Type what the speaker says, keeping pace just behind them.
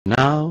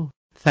Now,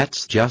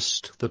 that's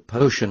just the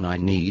potion I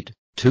need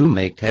to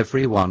make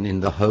everyone in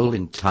the whole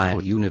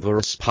entire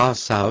universe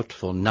pass out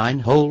for 9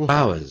 whole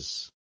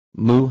hours.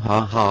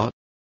 Muhaha.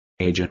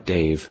 Agent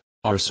Dave,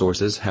 our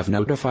sources have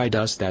notified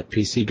us that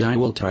PC Guy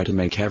will try to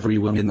make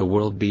everyone in the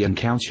world be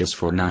unconscious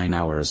for 9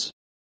 hours.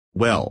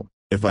 Well,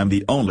 if I'm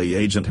the only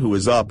agent who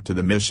is up to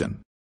the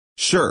mission,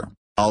 sure,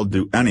 I'll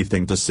do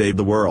anything to save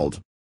the world.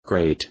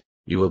 Great,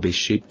 you will be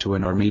shipped to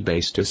an army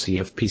base to see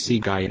if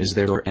PC Guy is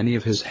there or any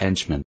of his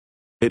henchmen.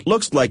 It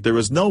looks like there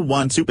is no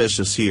one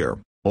suspicious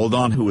here. Hold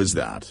on, who is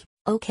that?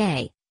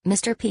 Okay,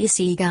 Mr.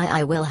 PC Guy,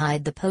 I will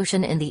hide the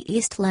potion in the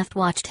east left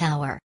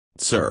watchtower.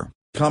 Sir,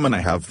 come and I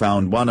have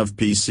found one of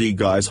PC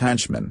Guy's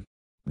henchmen.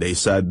 They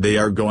said they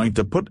are going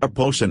to put a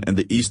potion in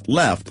the east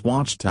left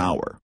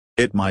watchtower.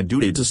 It's my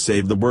duty to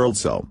save the world,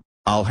 so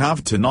I'll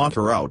have to knock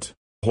her out.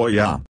 Oh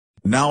yeah,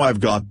 now I've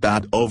got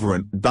that over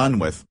and done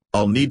with,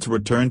 I'll need to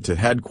return to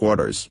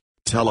headquarters.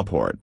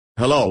 Teleport.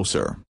 Hello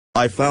sir,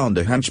 I found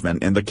a henchman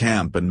in the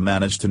camp and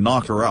managed to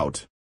knock her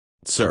out.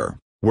 Sir,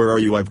 where are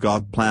you? I've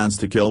got plans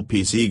to kill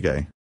PC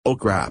Guy. Oh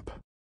crap.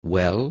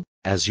 Well,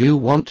 as you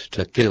want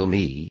to kill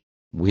me,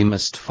 we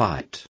must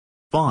fight.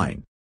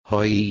 Fine.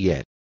 Hoi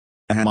yet.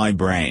 And my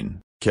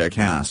brain, kick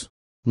ass.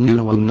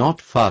 No,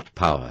 not fart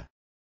power.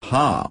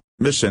 Ha,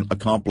 mission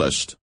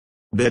accomplished.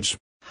 Bitch.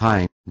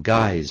 Hi,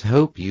 guys,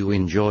 hope you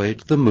enjoyed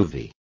the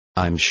movie.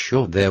 I'm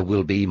sure there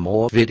will be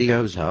more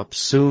videos up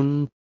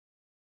soon.